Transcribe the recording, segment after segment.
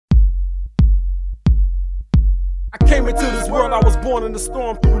came into this world, I was born in the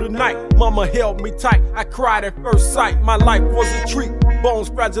storm through the night. Mama held me tight, I cried at first sight. My life was a treat, bones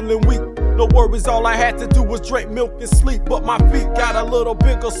fragile and weak. No worries, all I had to do was drink milk and sleep. But my feet got a little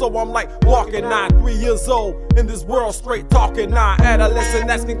bigger, so I'm like walking now. 3 years old, in this world straight talking now. Adolescent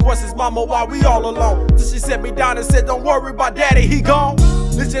asking questions, mama, why we all alone? Till she set me down and said, don't worry about daddy, he gone.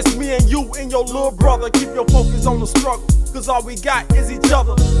 It's just me and you and your little brother. Keep your focus on the struggle, cause all we got is each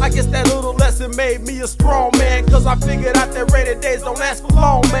other. I guess that little lesson made me a strong man, cause I figured out that rainy days don't last for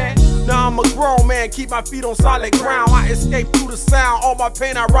long, man. Now I'm a grown man, keep my feet on solid ground. I escape through the sound, all my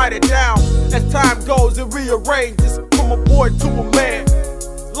pain I write it down. As time goes it rearranges, from a boy to a man.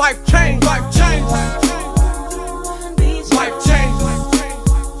 Life change, life change, life change,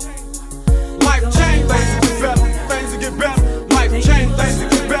 life change. Things get better, things get better. Life change, things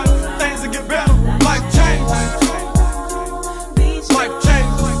get better, things get better. Life change, life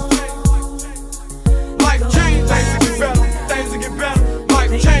change, life change. Things get better, things get better.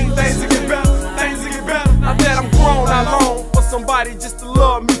 Life change, things get better, things get better. Now that I'm grown, I long for somebody just to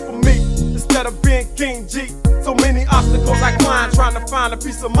love me for me, instead of being King G. So many obstacles I climb, trying to find a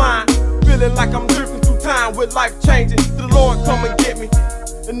peace of mind. Feeling like I'm drifting through time with life changing. The Lord come and get me.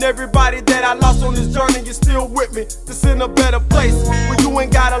 And everybody that I lost on this journey is still with me. Just in a better place, where you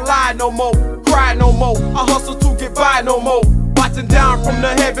ain't gotta lie no more, cry no more. I hustle to get by no more. Watching down from the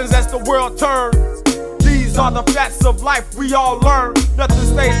heavens as the world turns. These are the facts of life we all learn. Nothing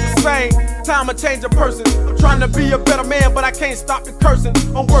stays the same, time to change a person. I'm trying to be a better man, but I can't stop the cursing.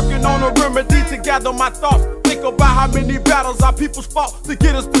 I'm working on a remedy to gather my thoughts. Think about how many battles our people's fought to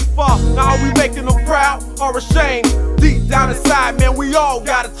get us this far. Now are we making them proud or ashamed? Deep down inside, man, we all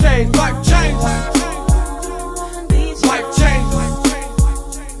gotta change. Life change, life change,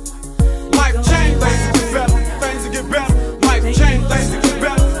 life change. Things get better, things get better. Life change, things get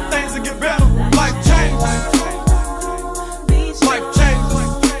better, things get better. Life change, life change,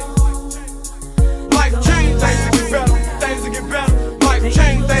 life change. Things get better, things get better. Life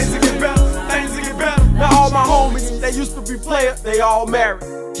change, things get better, things get better. Now all my homies, they used to be players, they all married.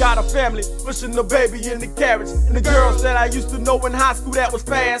 Got a family, pushing the baby in the carriage. And the girls that I used to know in high school that was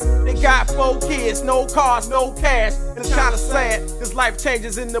fast, they got 4 kids, no cars, no cash. And it's kinda sad, cause life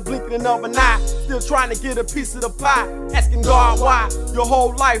changes in the blinking of an eye. Still trying to get a piece of the pie, asking God why your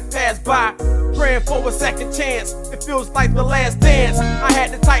whole life passed by. Praying for a second chance, it feels like the last dance. I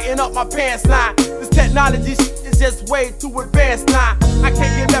had to tighten up my pants now. This technology is just way too advanced now. I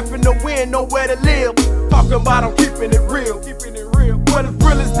can't get left in the wind, nowhere to live. Talking about I'm keeping it real, keeping it real. But if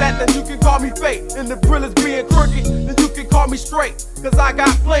real is that, then you can call me fake. And if real is being crooked, then you can call me straight. Cause I got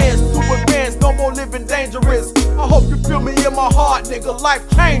plans to advance, no more living dangerous. I hope you feel me in my heart, nigga. Life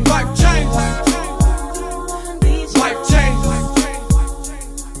change, life change.